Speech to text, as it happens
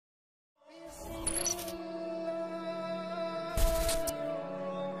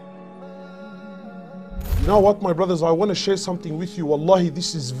You know what, my brothers, I want to share something with you. Wallahi,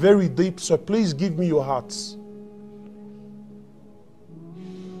 this is very deep, so please give me your hearts.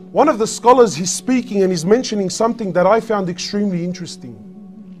 One of the scholars, he's speaking and he's mentioning something that I found extremely interesting.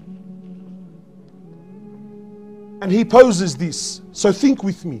 And he poses this, so think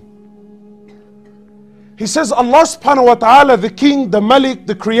with me. He says, Allah subhanahu wa ta'ala, the King, the Malik,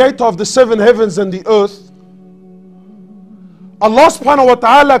 the creator of the seven heavens and the earth, Allah subhanahu wa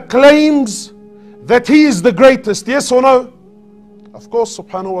ta'ala claims that He is the greatest, yes or no? Of course,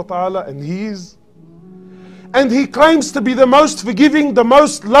 subhanahu wa ta'ala, and He is. And He claims to be the most forgiving, the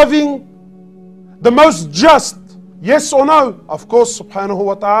most loving, the most just, yes or no? Of course, subhanahu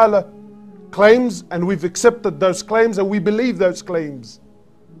wa ta'ala claims, and we've accepted those claims and we believe those claims.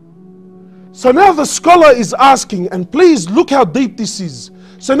 So now the scholar is asking, and please look how deep this is.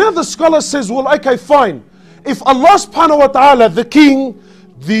 So now the scholar says, well, okay, fine. If Allah subhanahu wa ta'ala, the King,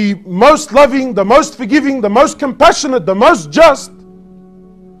 the most loving, the most forgiving, the most compassionate, the most just,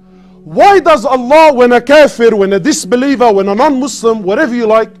 why does Allah, when a kafir, when a disbeliever, when a non-Muslim, whatever you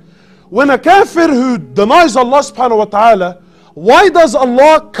like, when a kafir who denies Allah subhanahu wa ta'ala, why does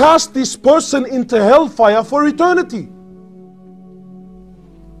Allah cast this person into hellfire for eternity?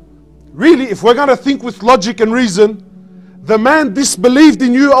 Really, if we're going to think with logic and reason, the man disbelieved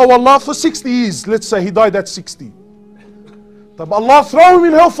in you, oh Allah, for 60 years. Let's say he died at 60. But Allah throw him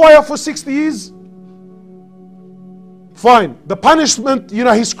in hellfire for 60 years? Fine. The punishment, you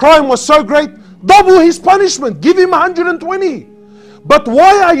know, his crime was so great, double his punishment. Give him 120. But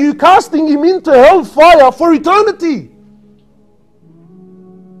why are you casting him into hellfire for eternity?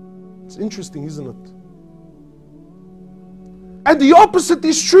 It's interesting, isn't it? And the opposite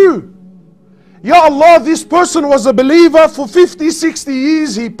is true. Ya Allah, this person was a believer for 50, 60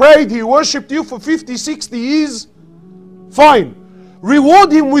 years. He prayed, he worshipped you for 50, 60 years. Fine.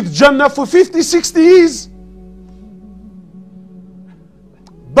 Reward him with Jannah for 50, 60 years.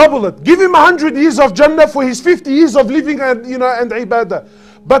 Double it. Give him 100 years of Jannah for his 50 years of living and, you know, and ibadah.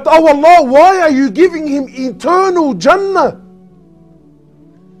 But oh Allah, why are you giving him eternal Jannah?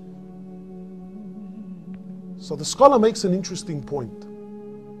 So the scholar makes an interesting point.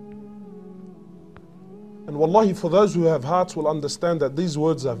 And wallahi, for those who have hearts will understand that these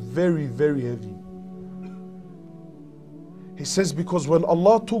words are very, very heavy. He says, because when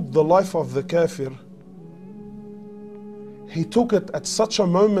Allah took the life of the kafir, He took it at such a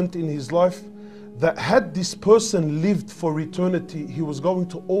moment in his life that had this person lived for eternity, he was going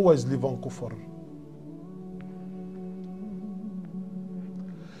to always live on kufr.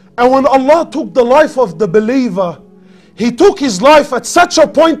 And when Allah took the life of the believer, He took his life at such a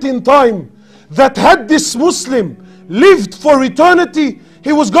point in time that had this Muslim lived for eternity,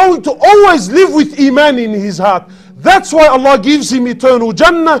 he was going to always live with Iman in his heart. That's why Allah gives him eternal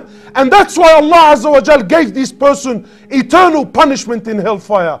Jannah, and that's why Allah Azza wa Jal gave this person eternal punishment in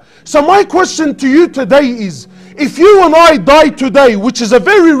hellfire. So my question to you today is, if you and I die today, which is a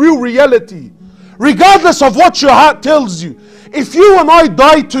very real reality, regardless of what your heart tells you, if you and I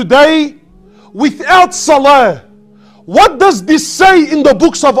die today without salah, what does this say in the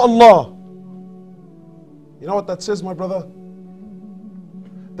books of Allah? You know what that says, my brother?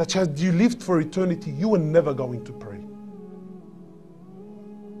 That had you lived for eternity, you were never going to pray.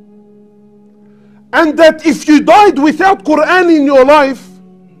 And that if you died without Quran in your life,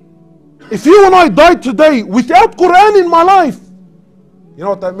 if you and I died today without Quran in my life, you know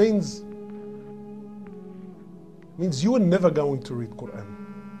what that means? It means you were never going to read Quran.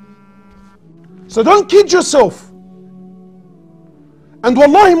 So don't kid yourself. And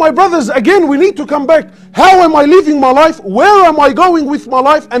wallahi, my brothers, again, we need to come back. How am I living my life? Where am I going with my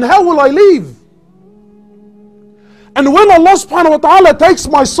life? And how will I live? And when Allah subhanahu wa ta'ala takes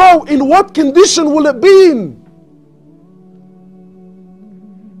my soul, in what condition will it be in?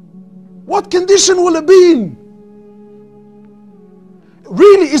 What condition will it be in?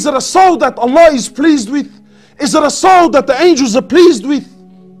 Really, is it a soul that Allah is pleased with? Is it a soul that the angels are pleased with?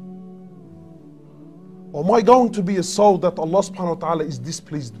 Or am I going to be a soul that Allah subhanahu wa ta'ala is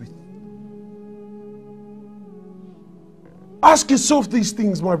displeased with? Ask yourself these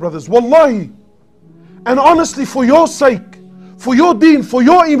things, my brothers. Wallahi. And honestly, for your sake, for your deen, for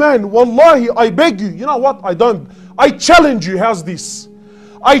your iman, wallahi, I beg you, you know what? I challenge you, how's this?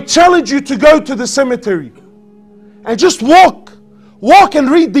 I challenge you to go to the cemetery and just walk. Walk and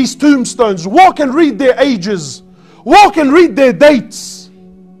read these tombstones. Walk and read their ages. Walk and read their dates.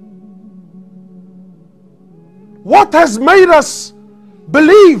 What has made us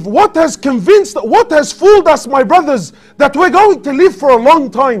believe? What has convinced? What has fooled us, my brothers, that we're going to live for a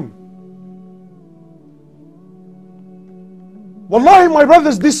long time? Wallahi, my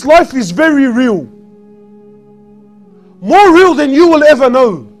brothers, this life is very real. more real than you will ever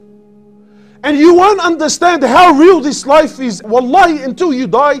know. And you won't understand how real this life is, wallahi, until you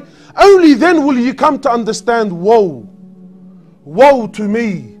die. Only then will you come to understand, woe to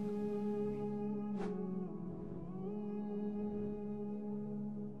me.